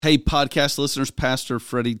Hey, podcast listeners, Pastor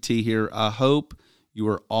Freddie T here. I hope you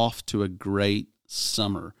are off to a great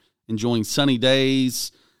summer, enjoying sunny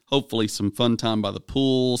days, hopefully some fun time by the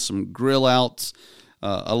pool, some grill outs.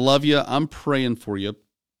 I love you. I'm praying for you.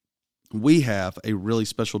 We have a really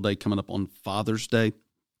special day coming up on Father's Day.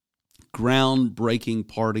 Groundbreaking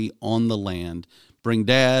party on the land. Bring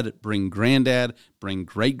dad, bring granddad, bring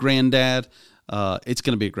great-granddad. It's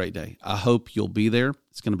going to be a great day. I hope you'll be there.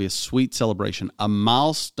 It's going to be a sweet celebration, a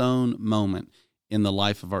milestone moment in the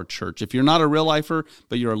life of our church. If you're not a real lifer,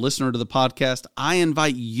 but you're a listener to the podcast, I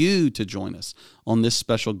invite you to join us on this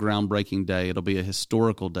special groundbreaking day. It'll be a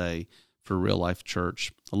historical day for Real Life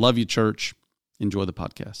Church. I love you, church. Enjoy the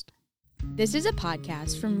podcast. This is a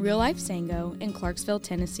podcast from Real Life Sango in Clarksville,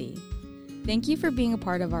 Tennessee. Thank you for being a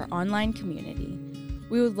part of our online community.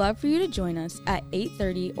 We would love for you to join us at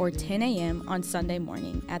 8:30 or 10 a.m. on Sunday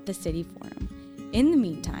morning at the City Forum. In the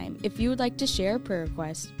meantime, if you would like to share a prayer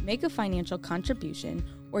request, make a financial contribution,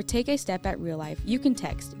 or take a step at Real Life, you can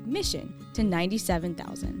text MISSION to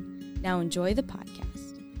 97,000. Now enjoy the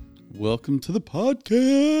podcast. Welcome to the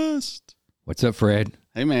podcast. What's up, Fred?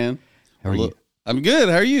 Hey, man. How are you? I'm good.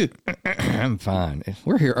 How are you? I'm fine.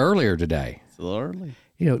 We're here earlier today. It's a little early.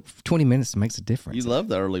 20 minutes makes a difference. You love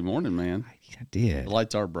the early morning, man. I did. The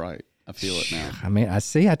lights are bright. I feel it now. I mean, I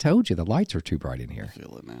told you the lights are too bright in here. I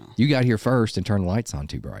feel it now. You got here first and turned the lights on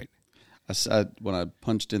too bright. When I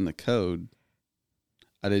punched in the code,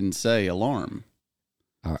 I didn't say alarm.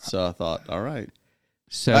 So I thought, all right.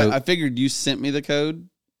 So I figured you sent me the code.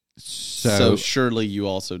 So surely you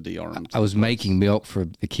also de-armed. I was making milk for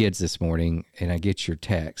the kids this morning, and I get your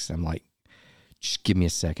text. I'm like, just give me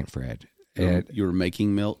a second, Fred. And you were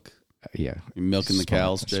making milk? Yeah. You're milking the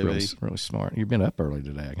cows, That's JB? really smart. You've been up early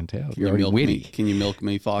today, I can tell. Can You're you already milk witty. me? Can you milk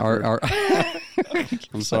me, Fokker?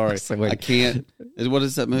 I'm sorry. I can't. What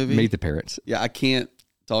is that movie? Meet the Parents. Yeah, I can't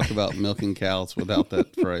talk about milking cows without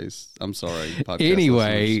that phrase. I'm sorry. Podcast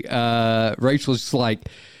Anyway, Rachel's just like,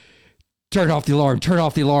 turn off the alarm, turn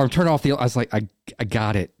off the alarm, turn off the alarm. I was like, I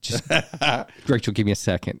got it. Just Rachel, give me a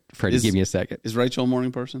second. Freddie, give me a second. Is Rachel a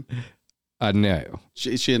morning person? No.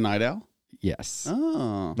 Is she a night owl? Yes.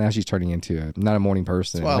 Oh. Now she's turning into not a morning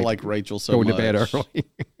person. That's why I like Rachel so going much. Going to bed early.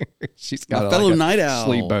 She's got a fellow night owl.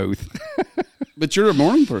 Sleep both. But you're a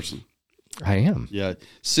morning person. I am. Yeah.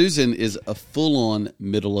 Susan is a full-on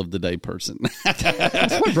middle-of-the-day person.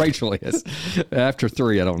 That's what Rachel is. After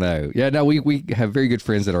 3, I don't know. Yeah, no, we have very good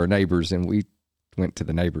friends that are neighbors, and we went to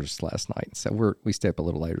the neighbors last night. So we stay up a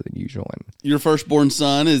little later than usual. And your firstborn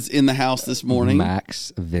son is in the house this morning.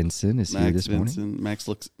 Max Vincent is here this morning.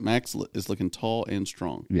 Max is looking tall and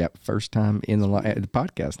strong. Yep, first time in the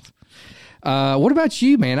podcast. What about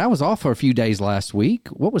you, man? I was off for a few days last week.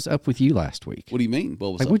 What was up with you last week? What do you mean?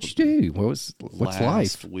 What was what'd you do? What's last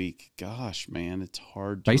life? Week? Gosh, man, it's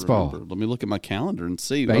hard to baseball. remember. Let me look at my calendar and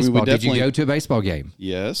see. Baseball. Did you go to a baseball game?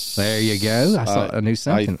 Yes. There you go. I knew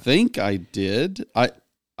something. I think I did. I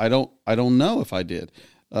don't know if I did.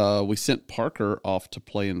 We sent Parker off to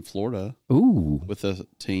play in Florida. Ooh. With a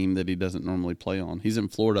team that he doesn't normally play on. He's in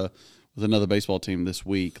Florida with another baseball team this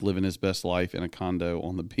week, living his best life in a condo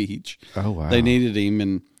on the beach. Oh, wow. They needed him,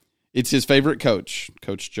 and it's his favorite coach.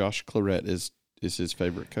 Coach Josh Clarett is his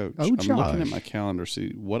favorite coach. Oh, Josh. I'm looking at my calendar,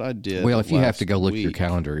 see what I did. Well, if you have to go look week. at your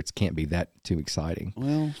calendar, it can't be that too exciting.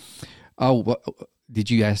 Well. Oh, did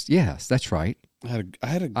you ask? Yes, that's right. I had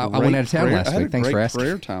a great I went out of town prayer. last week. Thanks for asking.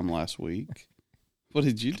 Prayer time last week. What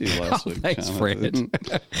did you do last week? Thanks, Jonathan?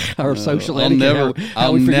 Fred. Our social etiquette.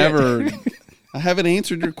 I'll never. I haven't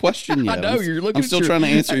answered your question yet. I know you're looking. I'm still trying to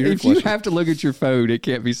answer your question. If you have to look at your phone, it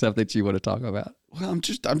can't be something that you want to talk about. Well, I'm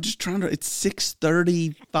just trying to. It's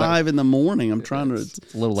 6:35 in the morning. I'm trying to. It's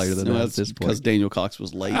a little later than that at this point because Daniel Cox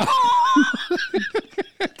was late.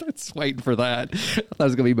 That's waiting for that. I thought it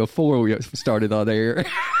was going to be before we started on air.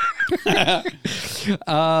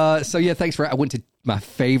 So yeah, thanks for. I went to my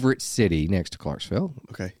favorite city next to Clarksville.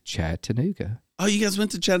 Okay, Chattanooga. Oh, you guys went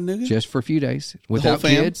to Chattanooga just for a few days without whole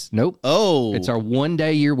fam? kids? Nope. Oh, it's our one day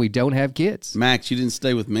a year we don't have kids. Max, you didn't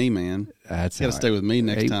stay with me, man. That's you got to stay with me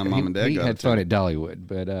next time Mom and Dad we go. had fun at Dollywood,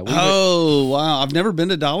 but wow, I've never been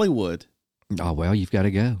to Dollywood. Oh well, you've got to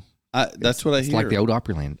go. That's what I hear. It's like the old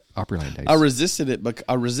Opryland days. I resisted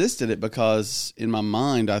it because in my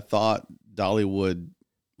mind I thought Dollywood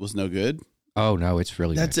was no good. Oh no, it's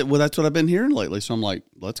really that's good. It. Well, that's what I've been hearing lately. So I'm like,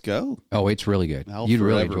 let's go. Oh, it's really good. You'd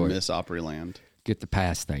really enjoy it. Miss Opryland. Get the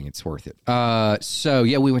pass thing; it's worth it. So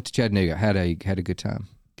yeah, we went to Chattanooga. Had a good time.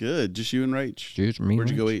 Good, just you and Rach. Just me. Where'd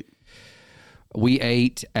you go eat? We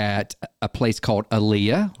ate at a place called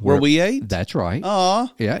Aaliyah. Where we ate? That's right.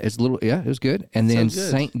 Aw. Yeah, it's a little. Yeah, it was good. And then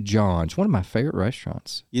good. St. John's, one of my favorite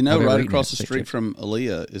restaurants. You know, I've ever right eaten across at the St. street John's. from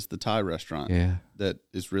Aaliyah is the Thai restaurant. Yeah, That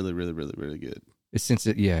is really, really, really, really good. it's since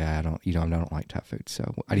it. Yeah, I don't. I don't like Thai food,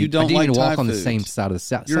 so I You don't I didn't like even Thai walk on the food. same side of the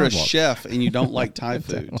sidewalk. You're a chef and you don't like Thai I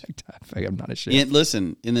food. don't like Thai food. I'm not a chef. Yeah,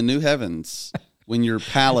 listen, in the new heavens, when your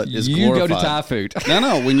palate is you glorified. go to Thai food.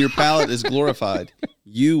 No, when your palate is glorified,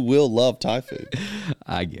 you will love Thai food.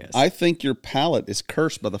 I guess. I think your palate is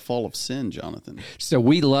cursed by the fall of sin, Jonathan. So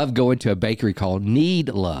we love going to a bakery called Need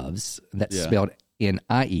Loves. That's Yeah. spelled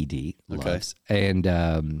Nied, Okay. Loves. And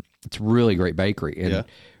it's a really great bakery. And Yeah.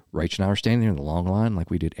 Rachel and I were standing there in the long line like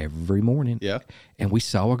we did every morning. Yeah. And we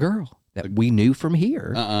saw a girl that we knew from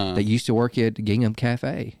here Uh-uh. that used to work at Gingham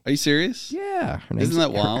Cafe. Are you serious? Yeah. Her Isn't that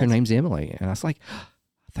her- wild? Her name's Emily. And I was like,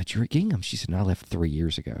 I thought you were at Gingham. She said, no, I left 3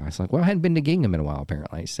 years ago. I was like, well, I hadn't been to Gingham in a while,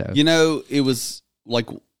 apparently. So, You know, it was like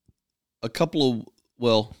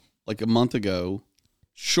like a month ago,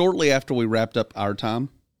 shortly after we wrapped up our time,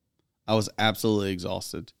 I was absolutely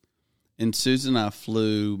exhausted. And Susan and I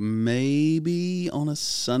flew maybe on a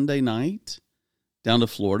Sunday night down to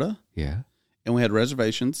Florida. yeah. And we had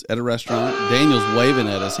reservations at a restaurant. Daniel's waving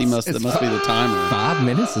at us. That must be the timer. 5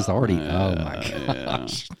 minutes is already, oh my yeah.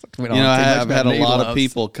 gosh. You know, I've had a lot of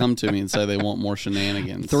people come to me and say they want more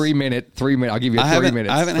shenanigans. 3 minute. I'll give you I 3 haven't,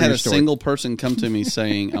 minutes. I haven't for had your a story. single person come to me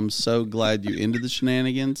saying, I'm so glad you ended the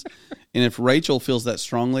shenanigans. And if Rachel feels that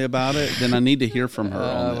strongly about it, then I need to hear from her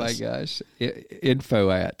on Oh this. my gosh.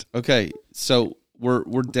 Info at. Okay, so we're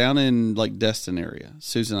down in like Destin area.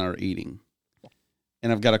 Susan and I are eating.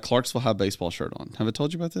 And I've got a Clarksville High baseball shirt on. Have I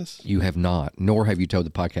told you about this? You have not, nor have you told the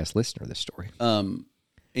podcast listener this story.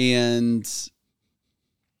 And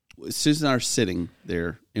Susan and I are sitting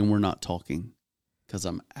there and we're not talking because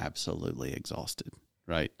I'm absolutely exhausted,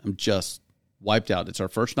 right? I'm just wiped out. It's our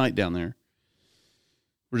first night down there.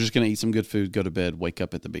 We're just going to eat some good food, go to bed, wake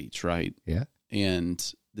up at the beach, right? Yeah. And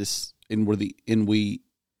we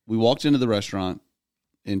walked into the restaurant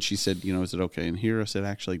and she said, you know, is it okay in here? I said,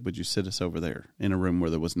 actually, would you sit us over there in a room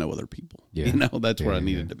where there was no other people? Yeah. You know, that's where I Yeah,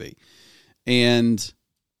 needed to be. And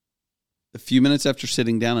a few minutes after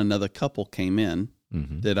sitting down, another couple came in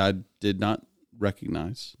Mm-hmm. that I did not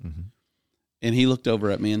recognize. Mm-hmm. And he looked over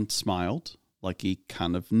at me and smiled like he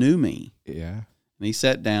kind of knew me. Yeah. And he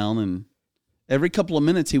sat down, and every couple of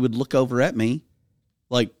minutes he would look over at me,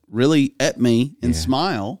 like really at me, and Yeah.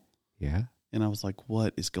 smile. Yeah. And I was like,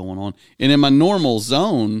 what is going on? And in my normal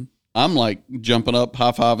zone, I'm like jumping up,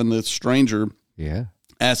 high-fiving the stranger, Yeah.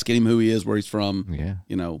 asking him who he is, where he's from, Yeah.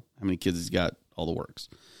 you know, how many kids he's got, all the works.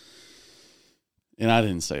 And I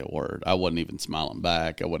didn't say a word. I wasn't even smiling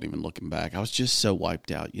back. I wasn't even looking back. I was just so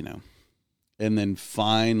wiped out, you know. And then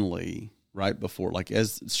finally, right before, like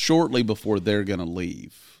as shortly before they're going to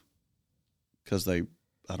leave, because I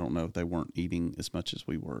don't know, they weren't eating as much as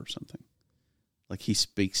we were or something. Like he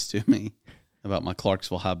speaks to me about my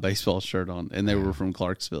Clarksville High baseball shirt on, and they were from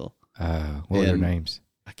Clarksville. What are their And names?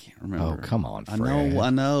 I can't remember. Oh, come on, I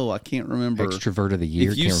Fred. know. I can't remember. Extrovert of the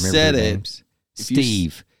year. If you Can't remember said their it- names. if you s-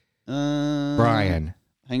 Steve. Brian.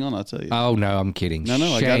 Hang on, I'll tell you. Oh no, I'm kidding. No,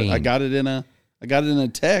 I Shane. got it in a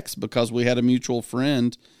text because we had a mutual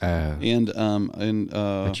friend, Oh. and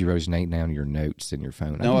But you wrote his name down in your notes in your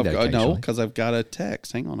phone. I no, do that no, occasionally. because I've got a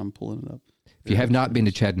text. Hang on, I'm pulling it up. If you have not been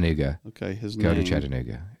to Chattanooga, Okay, his go name. to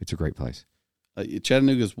Chattanooga. It's a great place.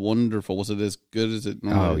 Chattanooga is wonderful. Was it as good as it Oh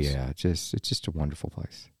normally is? yeah, it's just a wonderful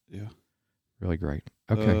place. Yeah. Really great.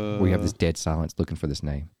 Okay, we have this dead silence looking for this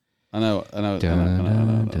name. I know. Dun, dun,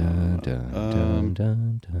 dun, dun, dun,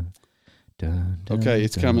 dun, dun, Okay,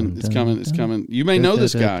 it's coming. It's dun, coming. It's dun, coming. You may know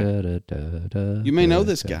this guy. You You may know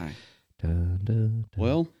this guy.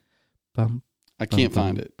 Well, bum, I can't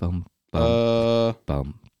find it. Bum, Uh,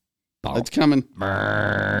 bum, bum. it's coming.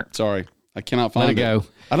 Let Sorry, I cannot it find it. go.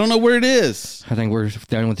 I don't know where it is. I think we're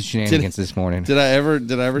done with the shenanigans this morning. Did I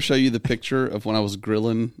ever show you the picture of when I was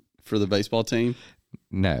grilling for the baseball team?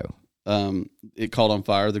 No, It caught on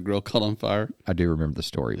fire. The grill caught on fire. I do remember the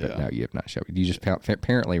story, but Yeah. no, you have not shown me. You just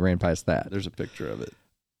apparently ran past that. There's a picture of it.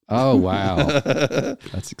 Oh, wow.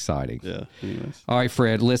 That's exciting. Yeah. Anyways. All right,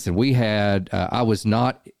 Fred, listen, we had, I was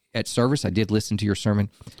not at service. I did listen to your sermon.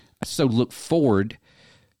 I so look forward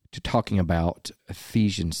to talking about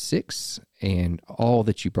Ephesians 6 and all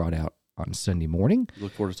that you brought out on Sunday morning.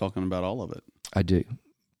 Look forward to talking about all of it. I do.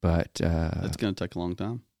 But It's going to take a long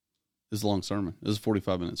time. It's a long sermon. It was a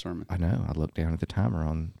 45-minute sermon. I know. I looked down at the timer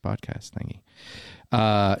on podcast thingy.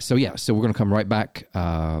 So we're going to come right back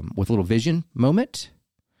with a little vision moment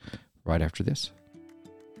right after this.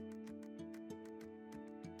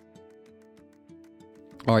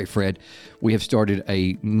 All right, Fred, we have started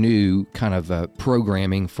a new kind of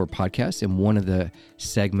programming for podcasts, and one of the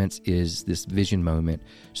segments is this vision moment.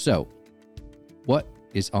 So what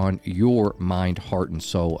is on your mind, heart, and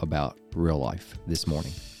soul about Real Life this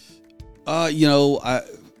morning? I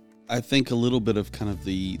think a little bit of kind of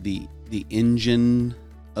the engine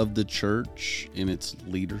of the church in its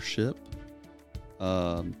leadership.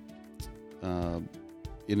 In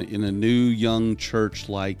a new young church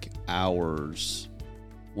like ours,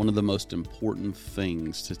 one of the most important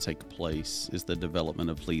things to take place is the development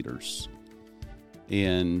of leaders.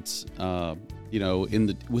 And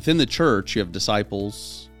within the church, you have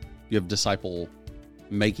disciples, you have disciple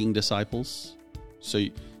making disciples. So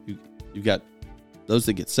you've got those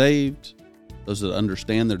that get saved, those that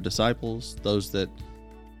understand they're disciples, those that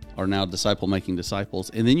are now disciple making disciples,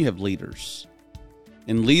 and then you have leaders.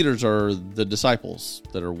 And leaders are the disciples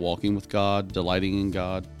that are walking with God, delighting in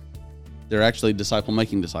God. They're actually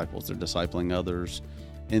disciple-making disciples. They're discipling others.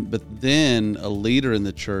 But then a leader in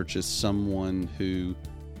the church is someone who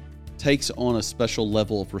takes on a special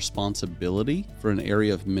level of responsibility for an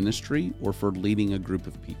area of ministry or for leading a group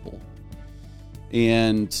of people.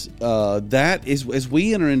 And that is, as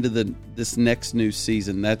we enter into this next new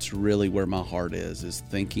season, that's really where my heart is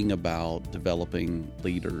thinking about developing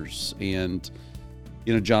leaders. And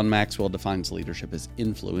John Maxwell defines leadership as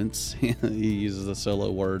influence. He uses a solo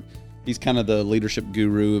word. He's kind of the leadership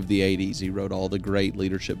guru of the 80s. He wrote all the great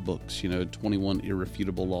leadership books, 21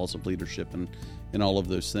 Irrefutable Laws of Leadership and all of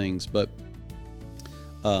those things. But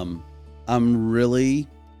I'm really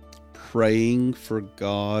praying for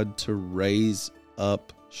God to raise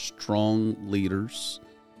up strong leaders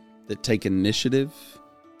that take initiative,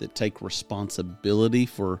 that take responsibility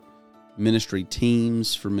for ministry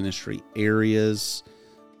teams, for ministry areas,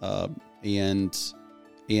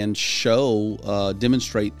 and show,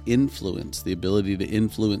 demonstrate influence, the ability to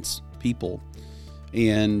influence people.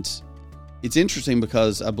 And it's interesting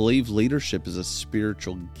because I believe leadership is a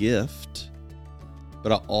spiritual gift,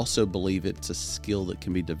 but I also believe it's a skill that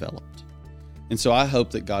can be developed. And so I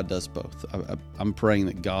hope that God does both. I'm praying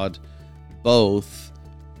that God both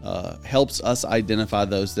helps us identify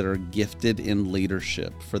those that are gifted in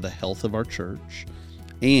leadership for the health of our church,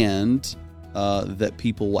 and that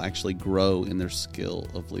people will actually grow in their skill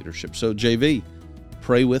of leadership. So JV,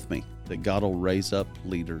 pray with me that God will raise up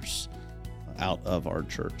leaders out of our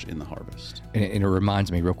church in the harvest. And it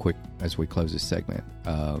reminds me real quick as we close this segment,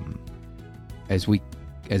 as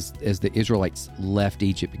the Israelites left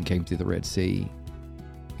Egypt and came through the Red Sea,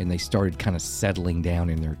 and they started kind of settling down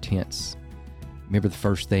in their tents. Remember the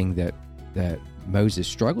first thing that Moses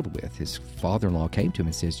struggled with? His father-in-law came to him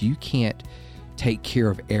and says, "You can't take care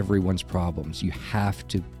of everyone's problems. You have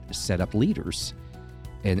to set up leaders."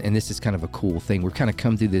 And this is kind of a cool thing. We're kind of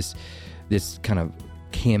come through this kind of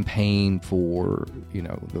campaign for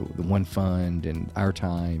the One Fund and Our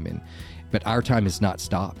Time, but Our Time is not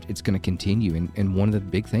stopped. It's going to continue. And one of the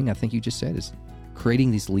big thing I think you just said is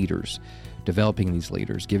creating these leaders, developing these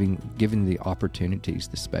leaders, giving the opportunities,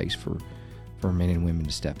 the space for men and women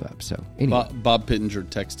to step up. So anyway, Bob Pittenger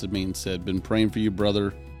texted me and said, "Been praying for you,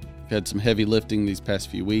 brother. You've had some heavy lifting these past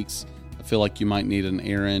few weeks. I feel like you might need an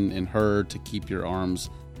Aaron and Hur to keep your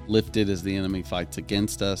arms lifted as the enemy fights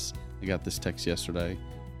against us." I got this text yesterday.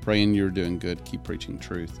 Praying you're doing good. Keep preaching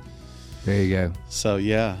truth. There you go. So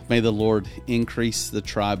yeah, may the Lord increase the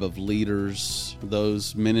tribe of leaders,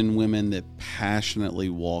 those men and women that passionately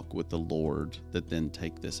walk with the Lord, that then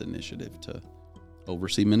take this initiative to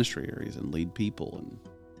oversee ministry areas and lead people. And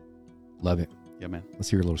love it. Yeah, man. Let's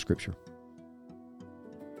hear a little scripture.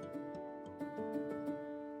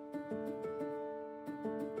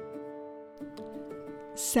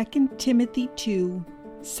 Second Timothy 2,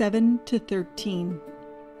 7-13.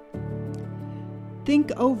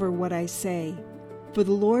 Think over what I say, for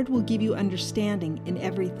the Lord will give you understanding in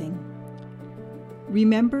everything.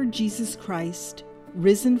 Remember Jesus Christ,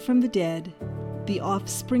 risen from the dead, the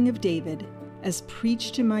offspring of David, as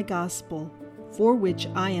preached in my gospel, for which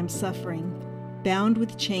I am suffering, bound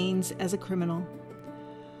with chains as a criminal.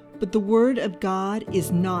 But the word of God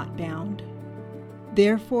is not bound.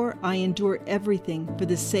 Therefore I endure everything for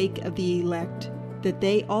the sake of the elect, that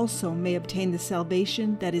they also may obtain the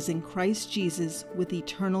salvation that is in Christ Jesus with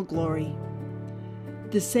eternal glory.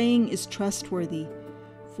 The saying is trustworthy,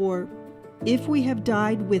 for if we have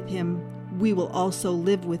died with him, we will also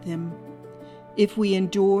live with him. If we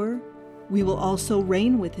endure, we will also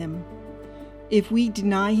reign with him. If we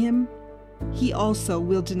deny him, he also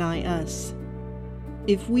will deny us.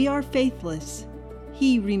 If we are faithless,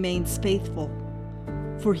 he remains faithful,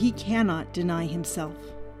 for he cannot deny himself.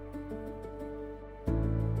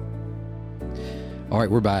 All right,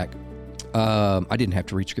 we're back. I didn't have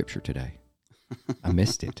to read scripture today. I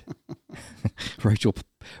missed it. Rachel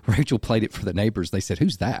played it for the neighbors. They said,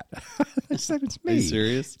 "Who's that?" I said, "It's me." Are you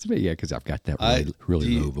serious? It's me. Yeah, because I've got that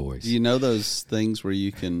really low voice. Do you know those things where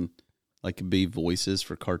you can like be voices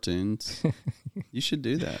for cartoons? You should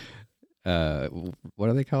do that. What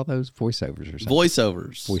do they call those? Voiceovers or something?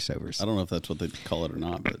 Voiceovers. I don't know if that's what they call it or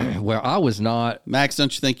not. But well, I was not. Max,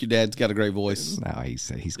 don't you think your dad's got a great voice? No, he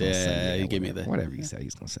said he's going to say that. He gave me that. Whatever he said,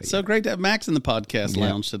 he's going to say. So great to have Max in the podcast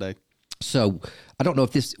lounge today. So I don't know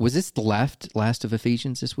if this was the last of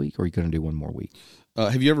Ephesians this week, or are you going to do one more week?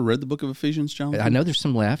 Have you ever read the book of Ephesians, John? I know there's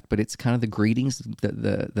some left, but it's kind of the greetings,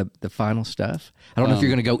 the final stuff. I don't know if you're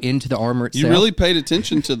going to go into the armor itself. You really paid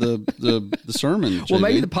attention to the sermon. JD. Well,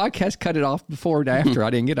 maybe the podcast cut it off before and after.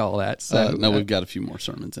 I didn't get all that. So no, we've got a few more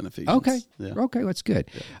sermons in Ephesians. Okay, that's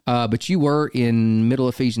good. Yeah. But you were in middle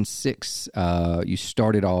of Ephesians 6. You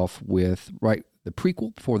started off with the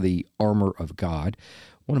prequel for the armor of God.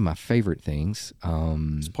 One of my favorite things.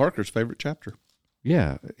 It's Parker's favorite chapter.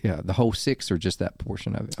 Yeah. The whole 6 or just that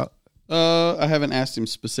portion of it? I haven't asked him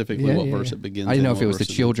specifically what verse it begins. I didn't know if it was the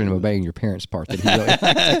children obeying your parents part that he really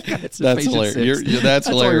liked. That's hilarious. That's hilarious.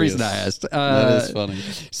 The only reason I asked. That is funny.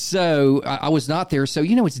 So I was not there. So,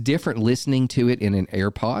 it's different listening to it in an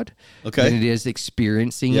AirPod than it is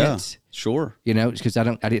experiencing it. Sure. Because I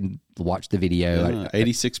didn't watch the video.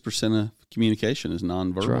 86% of communication is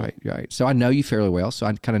nonverbal. Right. So I know you fairly well. So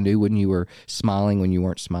I kind of knew when you were smiling, when you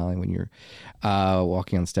weren't smiling, when you're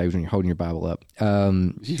walking on stage, when you're holding your Bible up.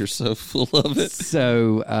 You're so full of it.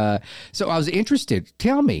 So I was interested.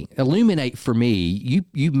 Tell me, illuminate for me.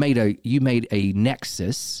 You made a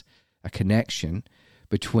nexus, a connection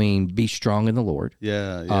between be strong in the Lord,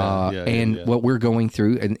 and what we're going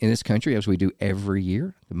through in this country, as we do every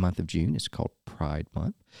year. The month of June is called Pride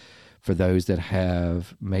Month. For those that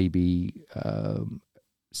have maybe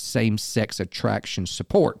same-sex attraction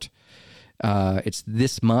support, it's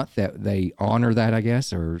this month that they honor that, I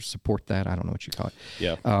guess, or support that. I don't know what you call it.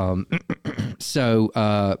 Yeah.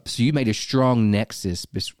 So you made a strong nexus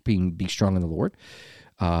between be strong in the Lord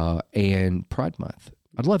and Pride Month.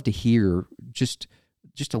 I'd love to hear just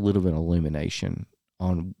a little bit of illumination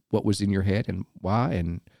on what was in your head and why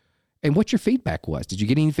and what your feedback was. Did you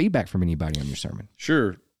get any feedback from anybody on your sermon?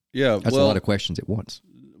 Sure. Yeah. That's a lot of questions at once.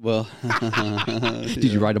 Well, did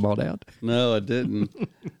you write them all down? No, I didn't.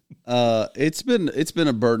 It's been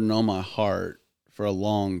a burden on my heart for a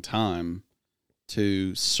long time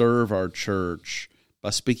to serve our church by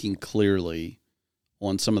speaking clearly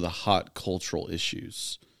on some of the hot cultural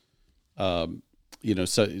issues. So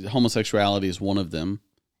homosexuality is one of them.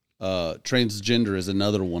 Transgender is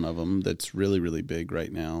another one of them that's really, really big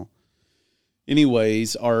right now.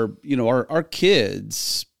 Anyways, our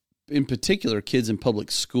kids, in particular, kids in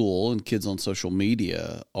public school and kids on social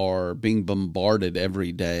media are being bombarded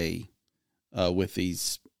every day with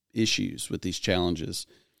these issues, with these challenges.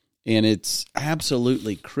 And it's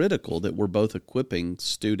absolutely critical that we're both equipping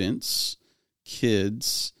students,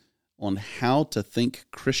 kids, on how to think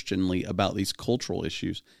Christianly about these cultural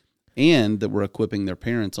issues, and that we're equipping their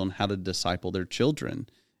parents on how to disciple their children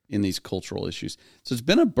in these cultural issues. So it's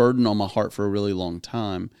been a burden on my heart for a really long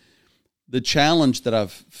time. The challenge that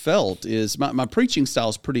I've felt is my preaching style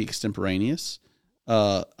is pretty extemporaneous.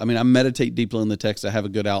 I meditate deeply on the text. I have a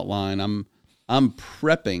good outline. I'm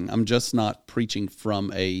prepping. I'm just not preaching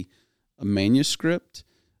from a manuscript.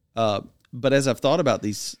 But as I've thought about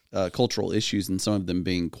these cultural issues and some of them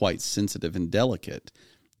being quite sensitive and delicate,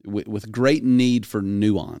 with great need for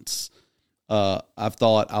nuance, I've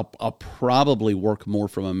thought I'll probably work more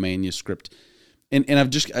from a manuscript. And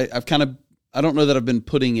I've kind of, I don't know that I've been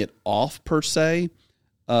putting it off per se,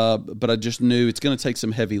 but I just knew it's going to take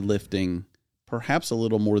some heavy lifting, perhaps a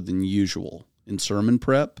little more than usual in sermon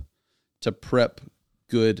prep, to prep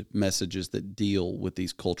good messages that deal with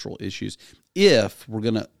these cultural issues if we're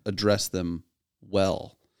going to address them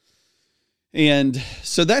well. And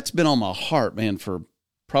so that's been on my heart, man, for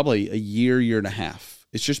probably a year and a half.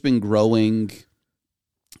 It's just been growing.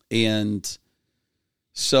 And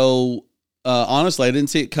so honestly, I didn't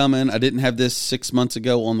see it coming. I didn't have this 6 months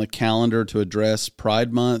ago on the calendar to address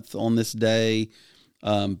Pride Month on this day.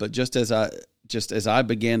 But just as I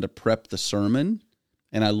began to prep the sermon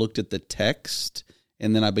and I looked at the text,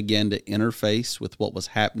 and then I began to interface with what was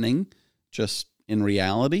happening just in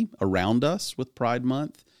reality around us with Pride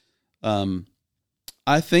Month,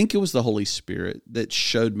 I think it was the Holy Spirit that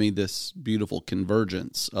showed me this beautiful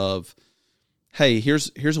convergence of, hey,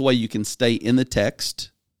 here's a way you can stay in the text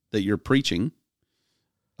that you're preaching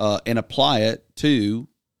and apply it to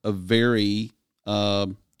a very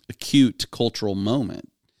acute cultural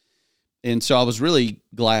moment. And so I was really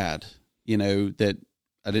glad, that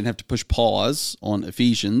I didn't have to push pause on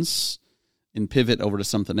Ephesians and pivot over to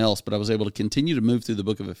something else, but I was able to continue to move through the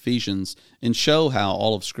book of Ephesians and show how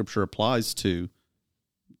all of Scripture applies to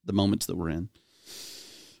the moments that we're in.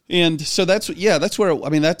 And so that's where,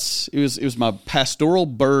 it was my pastoral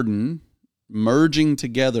burden merging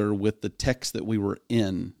together with the text that we were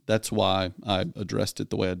in. That's why I addressed it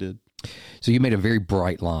the way I did. So you made a very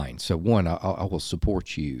bright line. So one, I will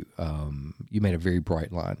support you. You made a very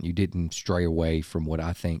bright line. You didn't stray away from what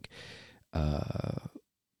I think,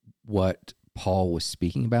 what Paul was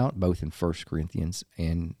speaking about, both in 1 Corinthians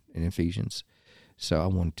and in Ephesians. So I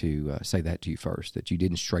want to say that to you first, that you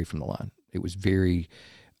didn't stray from the line. It was very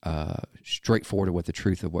straightforward with the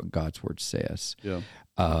truth of what God's Word says. Yeah.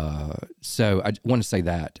 So I want to say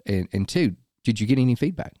that. And two, did you get any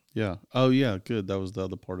feedback? Yeah. Oh, yeah. Good. That was the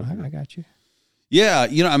other part of it. I got you. Yeah.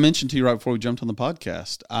 I mentioned to you right before we jumped on the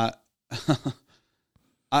podcast, I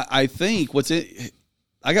think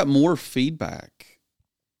I got more feedback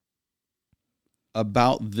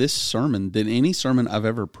about this sermon than any sermon I've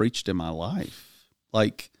ever preached in my life.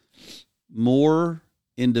 Like, more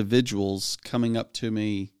individuals coming up to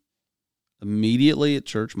me immediately at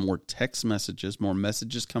church, more text messages, more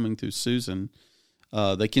messages coming through Susan.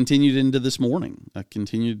 They continued into this morning. I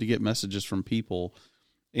continued to get messages from people,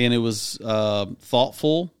 and it was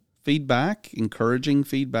thoughtful feedback, encouraging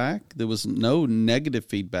feedback. There was no negative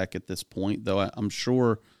feedback at this point, though I'm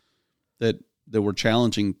sure that there were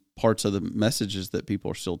challenging parts of the messages that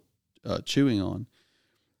people are still chewing on.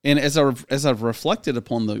 And as I've reflected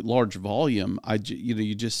upon the large volume,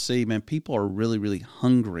 you just see, man, people are really, really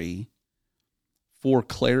hungry for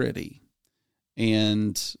clarity,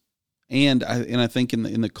 and I think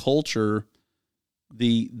in the culture,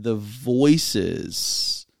 the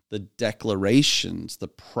voices, the declarations, the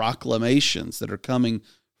proclamations that are coming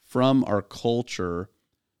from our culture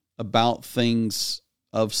about things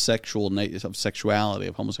of sexuality,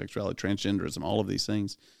 of homosexuality, transgenderism, all of these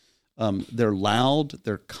things, they're loud,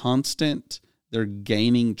 they're constant, they're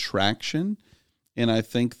gaining traction. And I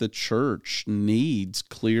think the church needs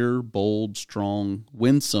clear, bold, strong,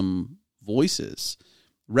 winsome voices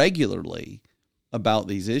regularly about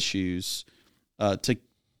these issues to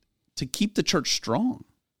keep the church strong,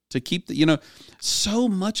 to keep so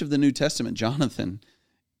much of the New Testament, Jonathan,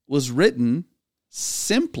 was written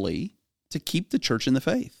simply to keep the church in the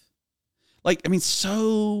faith.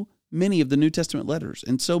 So many of the New Testament letters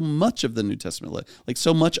and so much of the New Testament,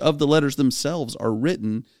 so much of the letters themselves are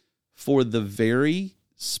written for the very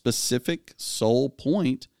specific sole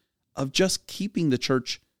point of just keeping the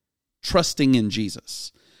church trusting in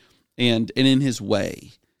Jesus and in his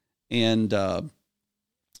way. And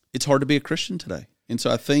it's hard to be a Christian today. And so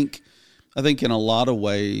I think in a lot of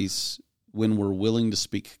ways, when we're willing to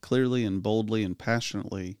speak clearly and boldly and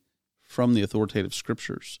passionately from the authoritative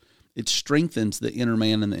Scriptures, it strengthens the inner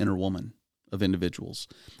man and the inner woman of individuals.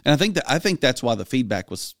 And I think that's why the feedback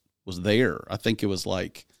was there. I think it was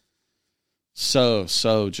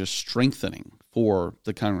so just strengthening for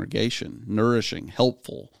the congregation, nourishing,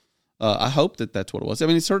 helpful. I hope that's what it was.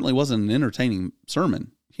 It certainly wasn't an entertaining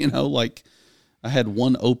sermon. I had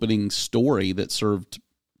one opening story that served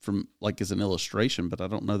from as an illustration, but I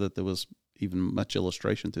don't know that there was even much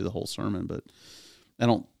illustration through the whole sermon. But I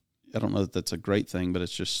don't know that that's a great thing, but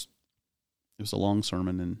it was a long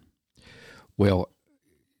sermon. And well,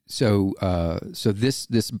 so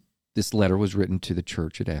this letter was written to the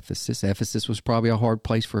church at Ephesus. Ephesus was probably a hard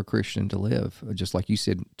place for a Christian to live. Just like you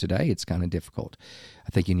said today, it's kind of difficult. I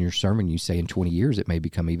think in your sermon you say in 20 years it may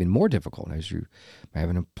become even more difficult as you have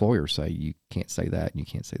an employer say you can't say that and you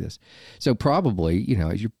can't say this. So probably,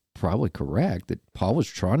 you're probably correct that Paul was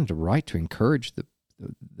trying to write to encourage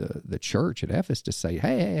the church at Ephesus to say,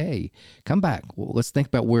 hey, come back. Well, let's think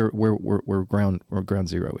about where ground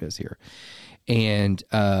zero is here. And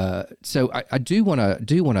so I do want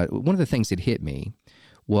to. One of the things that hit me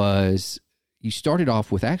was you started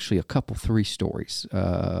off with actually three stories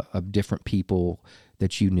of different people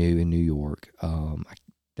that you knew in New York.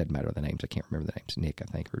 Doesn't matter the names. I can't remember the names. Nick, I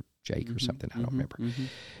think, or Jake, or something. I don't remember. Mm-hmm.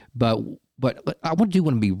 But I want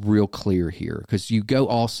to be real clear here, because you go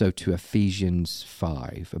also to Ephesians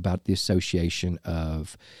 5 about the association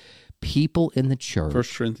of people in the church. 1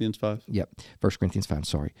 Corinthians 5. Yep, 1 Corinthians 5.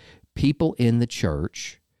 Sorry. People in the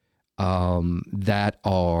church that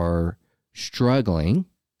are struggling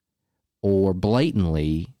or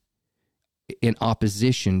blatantly in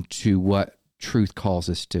opposition to what truth calls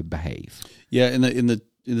us to behave. Yeah, in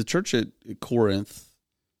the church at Corinth,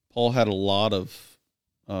 Paul had a lot of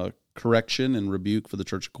correction and rebuke for the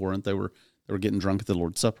church of Corinth. They They were getting drunk at the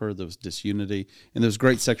Lord's Supper. There was disunity, and there was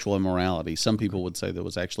great sexual immorality. Some people would say there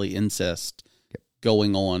was actually incest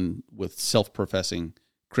going on with self-professing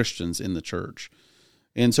Christians in the church.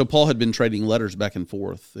 And so Paul had been trading letters back and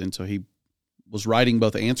forth, and so he was writing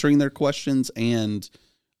both answering their questions and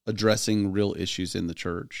addressing real issues in the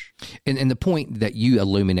church. And the point that you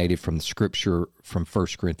illuminated from the scripture from 1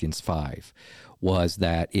 Corinthians 5 was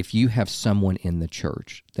that if you have someone in the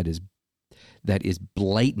church that is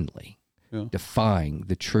blatantly defying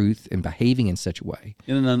the truth and behaving in such a way,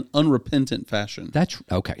 in an unrepentant fashion. That's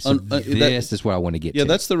okay. So this is what I want to get to. Yeah,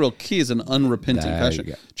 that's the real key, is an unrepentant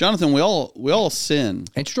fashion. Jonathan, we all sin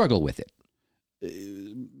and struggle with it.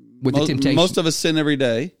 With the temptation. Most of us sin every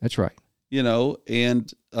day. That's right.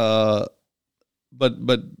 And but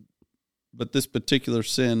this particular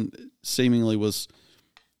sin seemingly was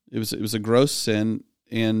a gross sin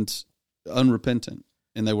and unrepentant,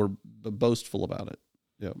 and they were boastful about it.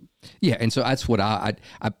 Yeah, and so that's what I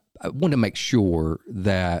want to make sure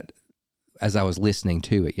that as I was listening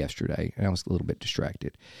to it yesterday, and I was a little bit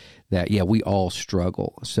distracted, that, we all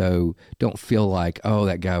struggle. So don't feel like, oh,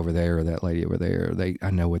 that guy over there or that lady over there,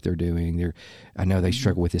 I know what they're doing. I know they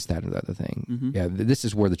struggle with this, that, and the other thing. Mm-hmm. Yeah, this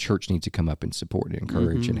is where the church needs to come up and support and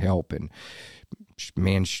encourage and help and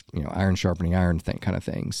iron sharpening iron kind of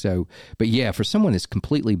thing. So, but for someone that's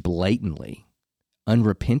completely blatantly,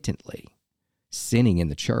 unrepentantly sinning in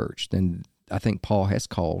the church, then I think Paul has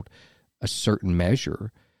called a certain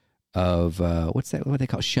measure of what they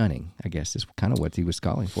call shunning, I guess is kind of what he was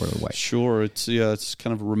calling for in a way. Sure, it's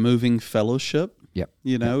kind of removing fellowship. Yep.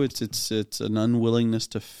 It's an unwillingness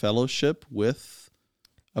to fellowship with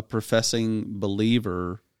a professing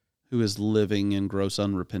believer who is living in gross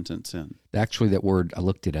unrepentant sin. Actually, that word, I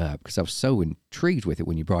looked it up because I was so intrigued with it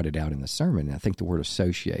when you brought it out in the sermon. And I think the word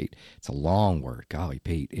associate, it's a long word. Golly,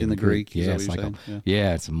 Pete. In the Greek, it's like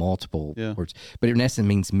it's a multiple words. But in essence, it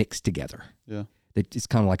means mixed together. Yeah. It's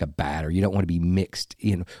kind of like a batter. You don't want to be mixed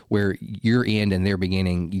in where your end and their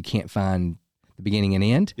beginning, you can't find the beginning and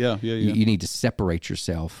end. Yeah. You need to separate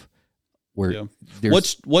yourself. Where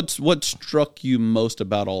what struck you most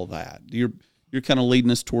about all that? You're kind of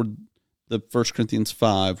leading us toward the 1 Corinthians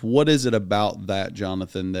 5. What is it about that,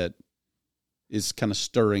 Jonathan, that is kind of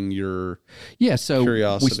stirring your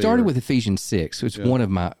curiosity? We started with Ephesians 6. It's one of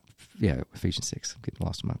my, Ephesians 6. I'm getting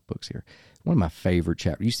lost in my books here. One of my favorite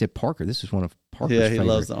chapters. You said Parker. This is one of Parker's favorite. Yeah, he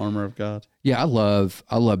loves the armor of God. Yeah, I love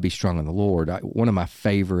Be Strong in the Lord. One of my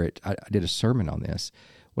favorite, I did a sermon on this.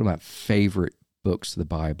 One of my favorite books of the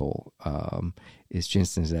Bible is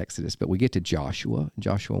Genesis and Exodus, but we get to Joshua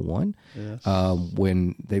 1,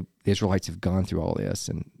 when the Israelites have gone through all this,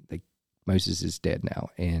 and Moses is dead now,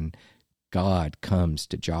 and God comes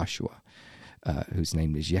to Joshua, whose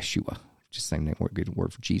name is Yeshua, just the same name, good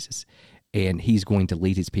word for Jesus, and he's going to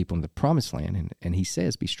lead his people into the promised land, and he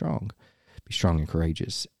says, be strong and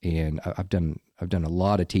courageous. And I've done a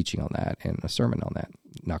lot of teaching on that and a sermon on that.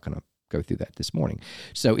 Not going to go through that this morning.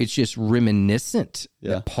 So it's just reminiscent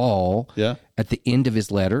that Paul, at the end of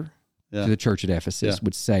his letter to the church at Ephesus,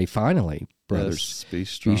 would say, finally, brothers, be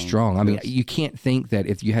strong. I mean, you can't think that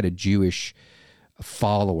if you had a Jewish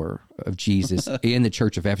follower of Jesus in the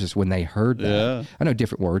church of Ephesus, when they heard that, I know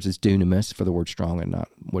different words, it's dunamis for the word strong and not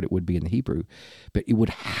what it would be in the Hebrew, but it would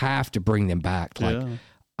have to bring them back to like,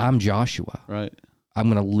 I'm Joshua. Right.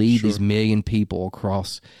 I'm going to lead these million people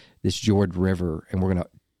across this Jordan River, and we're going to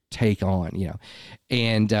take on,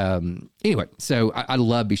 And anyway, so I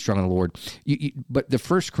love Be Strong in the Lord. But the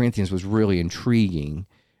 1 Corinthians was really intriguing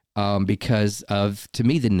because of, to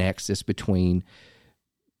me, the nexus between,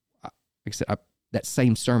 like I said, that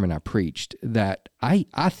same sermon I preached, that I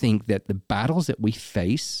think that the battles that we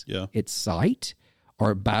face at sight are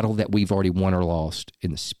a battle that we've already won or lost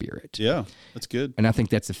in the spirit. Yeah, that's good. And I think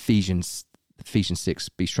that's Ephesians 6,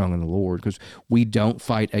 be strong in the Lord, because we don't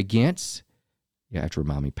fight against, you have to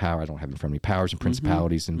remind me, power, I don't have in front of me, powers and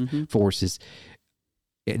principalities and forces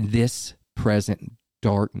in this present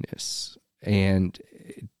darkness. And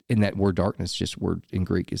in that word darkness, just word in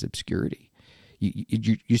Greek is obscurity.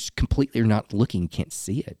 You just completely are not looking, can't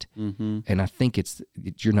see it. And I think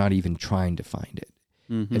you're not even trying to find it.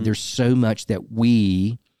 And there's so much that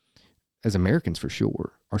we, as Americans for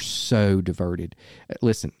sure, are so diverted.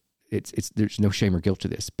 Listen, there's no shame or guilt to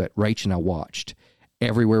this, but Rach and I watched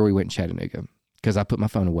everywhere we went in Chattanooga, because I put my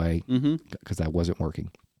phone away because I wasn't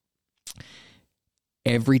working.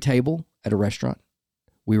 Every table at a restaurant,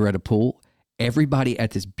 we were at a pool, everybody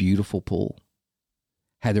at this beautiful pool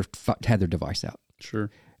had their device out. Sure.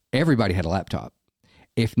 Everybody had a laptop,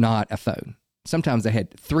 if not a phone. Sometimes they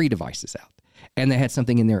had 3 devices out, and they had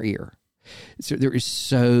something in their ear. So there is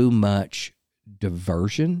so much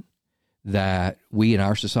diversion that we in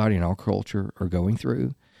our society and our culture are going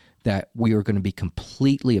through, that we are going to be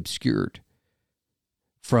completely obscured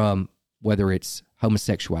from whether it's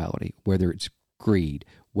homosexuality, whether it's greed,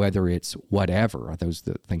 whether it's whatever. Are those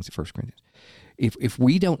the things in 1 Corinthians? If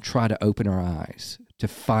we don't try to open our eyes to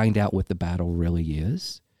find out what the battle really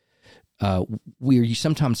is, we are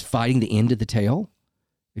sometimes fighting the end of the tail,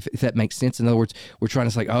 if that makes sense. In other words, we're trying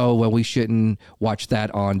to say, oh, well, we shouldn't watch that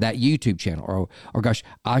on that YouTube channel, or gosh,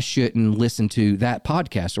 I shouldn't listen to that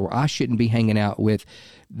podcast, or I shouldn't be hanging out with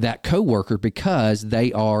that coworker because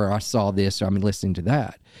they are, or I saw this, or I'm listening to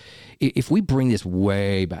that. If we bring this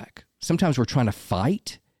way back, sometimes we're trying to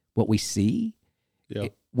fight what we see,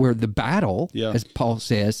 where the battle, as Paul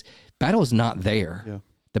says, battle is not there. Yeah.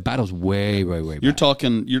 The battle's way, way, way back.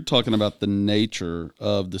 You're talking about the nature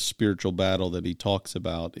of the spiritual battle that he talks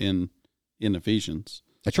about in Ephesians.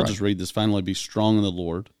 That's right. I'll just read this. Finally, be strong in the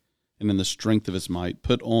Lord and in the strength of his might.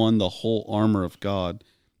 Put on the whole armor of God,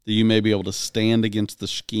 that you may be able to stand against the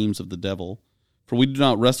schemes of the devil. For we do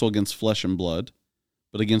not wrestle against flesh and blood,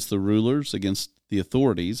 but against the rulers, against the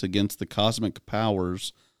authorities, against the cosmic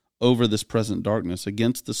powers over this present darkness,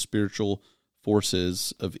 against the spiritual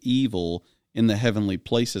forces of evil in the heavenly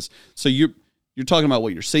places. So you're talking about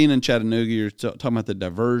what you're seeing in Chattanooga. You're talking about the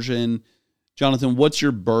diversion. Jonathan, what's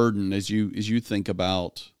your burden as you think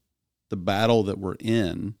about the battle that we're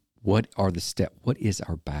in? What are the steps? What is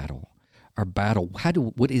our battle? Our battle.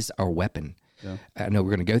 What is our weapon? Yeah. I know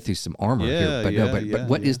we're going to go through some armor here, but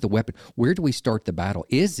what is the weapon? Where do we start the battle?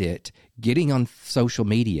 Is it getting on social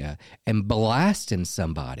media and blasting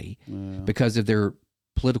somebody because of their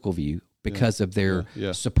political view, because of their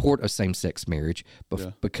support of same-sex marriage,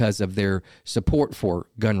 because of their support for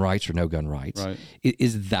gun rights or no gun rights? Right.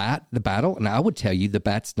 Is that the battle? And I would tell you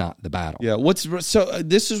that's not the battle. Yeah.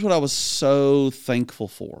 This is what I was so thankful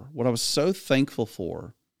for. What I was so thankful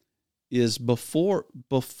for is before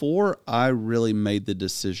I really made the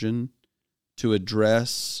decision to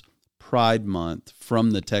address Pride Month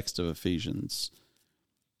from the text of Ephesians,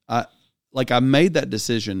 I made that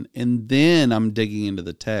decision, and then I'm digging into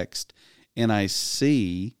the text, and I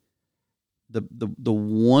see the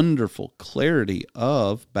wonderful clarity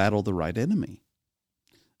of battle the right enemy.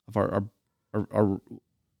 Of our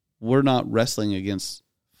we're not wrestling against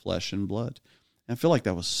flesh and blood. And I feel like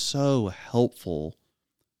that was so helpful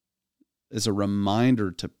as a reminder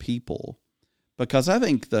to people, because I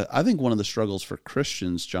think one of the struggles for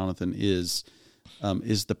Christians, Jonathan, is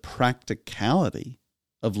the practicality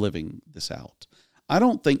of living this out. I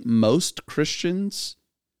don't think most Christians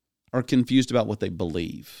are confused about what they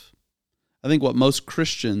believe. I think what most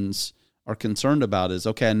Christians are concerned about is,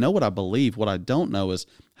 okay, I know what I believe. What I don't know is,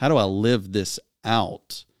 how do I live this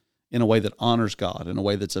out in a way that honors God, in a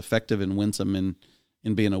way that's effective and winsome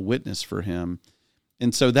in being a witness for him.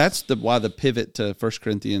 And so that's why the pivot to 1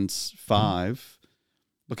 Corinthians 5,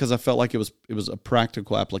 because I felt like it was a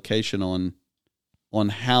practical application on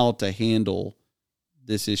how to handle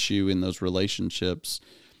this issue in those relationships.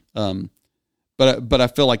 But I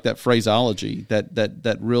feel like that phraseology,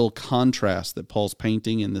 that real contrast that Paul's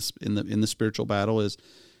painting in the spiritual battle is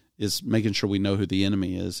making sure we know who the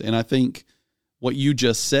enemy is. And I think what you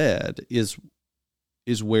just said is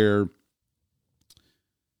where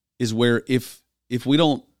if we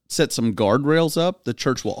don't set some guardrails up, the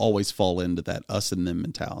church will always fall into that us and them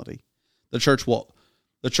mentality. The church,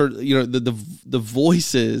 the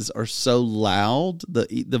voices are so loud.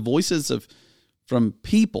 The voices from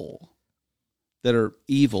people that are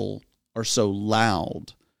evil are so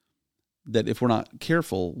loud that if we're not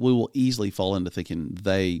careful, we will easily fall into thinking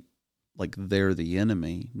they're the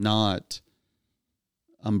enemy, not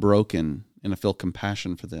I'm broken and I feel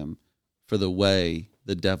compassion for them for the way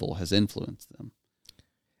the devil has influenced them.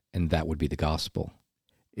 And that would be the gospel.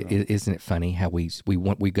 Right. Isn't it funny how we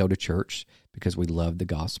go to church because we love the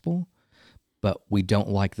gospel, but we don't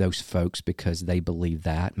like those folks because they believe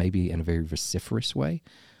that, maybe in a very vociferous way,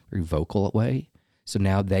 very vocal way. So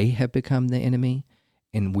now they have become the enemy,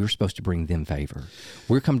 and we're supposed to bring them favor.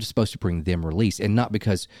 We're supposed to bring them release, and not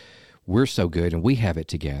because we're so good and we have it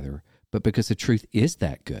together, but because the truth is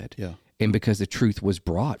that good. Yeah. And because the truth was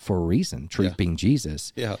brought for a reason, truth being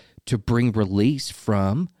Jesus, to bring release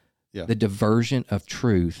from the diversion of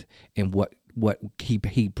truth and what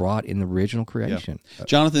he brought in the original creation. Yeah.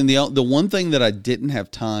 Jonathan, the one thing that I didn't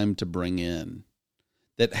have time to bring in,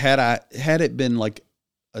 that had it been like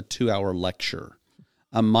a 2-hour lecture,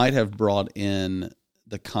 I might have brought in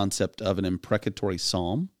the concept of an imprecatory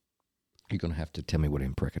psalm. You're going to have to tell me what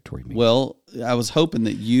imprecatory means. Well, I was hoping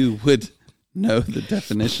that you would know the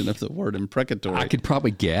definition of the word imprecatory. I could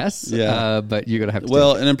probably guess, but you're going to have to.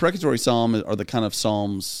 Well, an imprecatory psalm are the kind of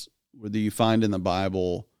psalms do you find in the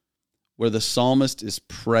Bible where the psalmist is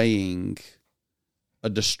praying a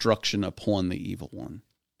destruction upon the evil one.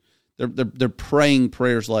 They're praying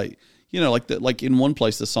prayers like in one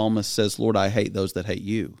place the psalmist says, "Lord, I hate those that hate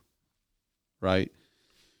you." Right?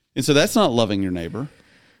 And so that's not loving your neighbor.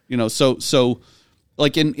 So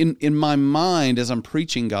like in my mind as I'm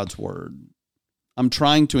preaching God's word, I'm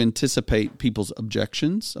trying to anticipate people's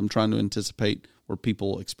objections. I'm trying to anticipate where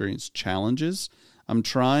people experience challenges. I'm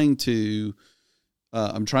trying to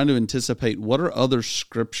anticipate what are other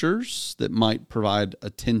scriptures that might provide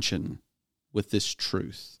attention with this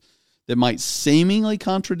truth that might seemingly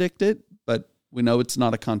contradict it, but we know it's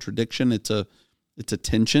not a contradiction. It's a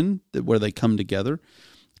tension that where they come together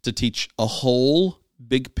to teach a whole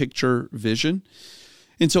big picture vision.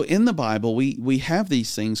 And so in the Bible, we have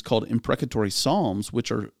these things called imprecatory psalms,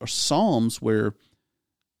 which are psalms where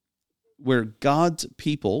God's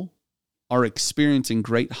people are experiencing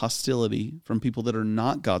great hostility from people that are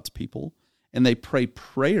not God's people, and they pray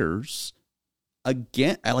prayers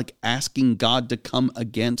again, like asking God to come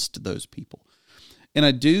against those people. And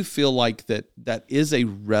I do feel like that is a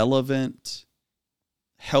relevant,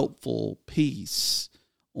 helpful piece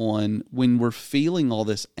on when we're feeling all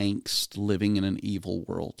this angst living in an evil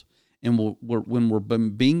world, and when we're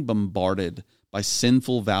being bombarded by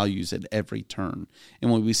sinful values at every turn. And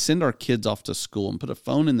when we send our kids off to school and put a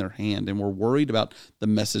phone in their hand and we're worried about the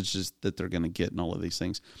messages that they're going to get and all of these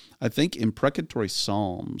things, I think imprecatory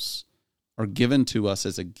psalms are given to us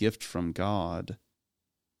as a gift from God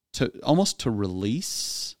to almost to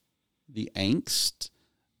release the angst,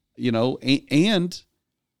 and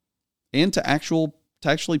to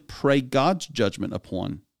actually pray God's judgment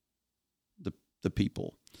upon the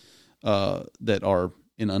people that are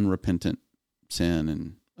in unrepentant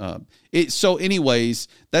sin. And so anyways,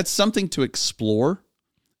 that's something to explore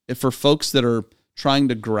for folks that are trying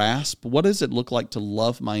to grasp what does it look like to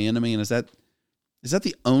love my enemy, and is that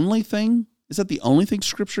the only thing? Is that the only thing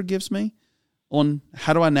Scripture gives me on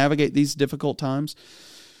how do I navigate these difficult times?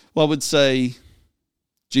 Well, I would say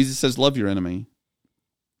Jesus says love your enemy,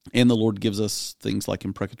 and the Lord gives us things like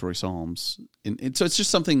imprecatory psalms, and so it's just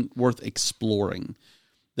something worth exploring.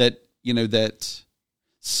 That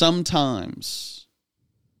sometimes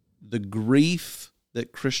the grief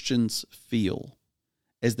that Christians feel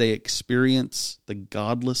as they experience the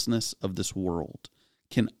godlessness of this world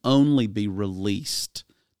can only be released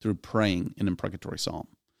through praying an imprecatory psalm.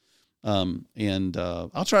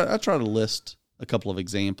 I'll try to list a couple of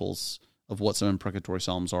examples of what some imprecatory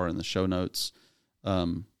psalms are in the show notes,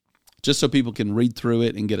 just so people can read through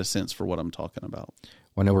it and get a sense for what I'm talking about.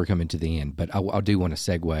 Well, I know we're coming to the end, but I do want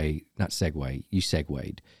to you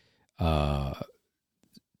segued.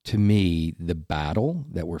 To me, the battle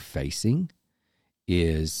that we're facing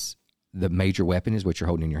is the major weapon is what you're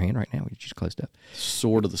holding in your hand right now. You just closed up.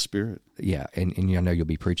 Sword of the Spirit. Yeah, and I know you'll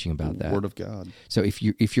be preaching about that. Word of God. So if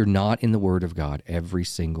you're not in the Word of God every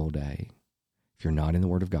single day,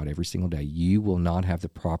 you will not have the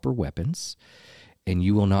proper weapons, and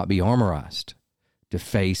you will not be armorized to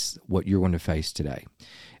face what you're going to face today.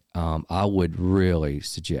 I would really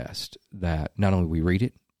suggest that not only we read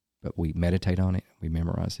it, but we meditate on it, we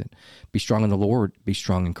memorize it. Be strong in the Lord, be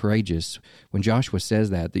strong and courageous. When Joshua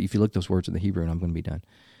says that if you look those words in the Hebrew, and I'm going to be done,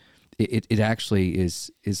 it actually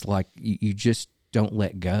is like you just don't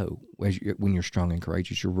let go when you're strong and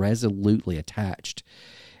courageous. You're resolutely attached.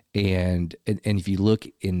 And if you look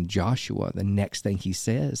in Joshua, the next thing he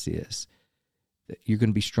says is that you're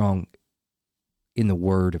going to be strong in the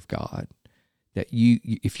Word of God. That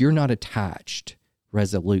if you're not attached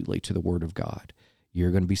resolutely to the Word of God,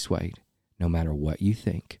 you're going to be swayed no matter what you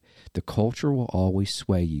think. The culture will always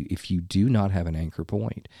sway you if you do not have an anchor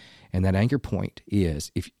point. And that anchor point is,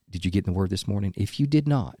 did you get in the Word this morning? If you did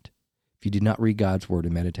not read God's Word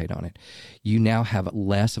and meditate on it, you now have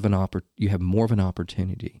you have more of an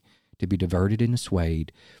opportunity to be diverted and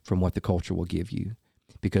swayed from what the culture will give you,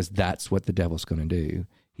 because that's what the devil's going to do.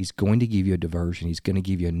 He's going to give you a diversion. He's going to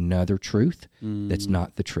give you another truth that's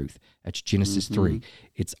not the truth. That's Genesis 3.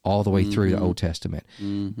 It's all the way through the Old Testament.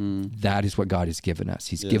 That is what God has given us.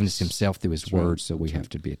 He's given us Himself through His Word, so we have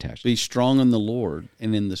to be attached. Be strong in the Lord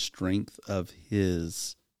and in the strength of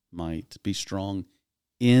His might. Be strong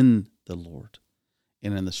in the Lord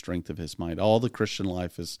and in the strength of His might. All the Christian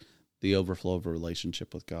life is the overflow of a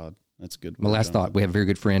relationship with God. That's good. My last thought, we have a very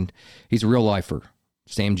good friend. He's a real lifer.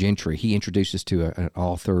 Sam Gentry. He introduced us to an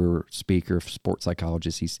author, speaker, sports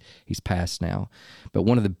psychologist. He's passed now. But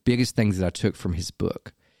one of the biggest things that I took from his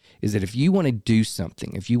book is that if you want to do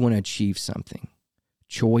something, if you want to achieve something,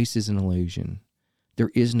 choice is an illusion. There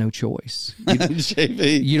is no choice.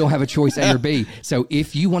 JP. You don't have a choice A or B. So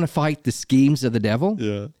if you want to fight the schemes of the devil,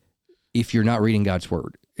 Yeah. if you're not reading God's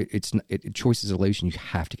word, choice is illusion. You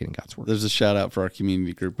have to get in God's word. There's a shout out for our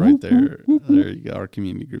community group right there. There you go. Our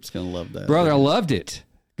community group's going to love that. Brother, I loved it.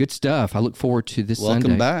 Good stuff. I look forward to this Sunday.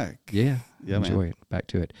 Welcome back. Yeah. Enjoy it. Back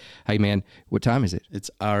to it. Hey, man, what time is it? It's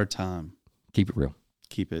our time. Keep it real.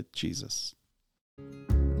 Keep it Jesus.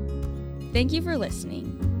 Thank you for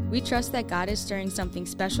listening. We trust that God is stirring something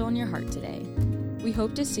special in your heart today. We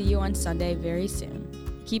hope to see you on Sunday very soon.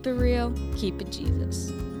 Keep it real, keep it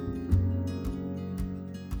Jesus.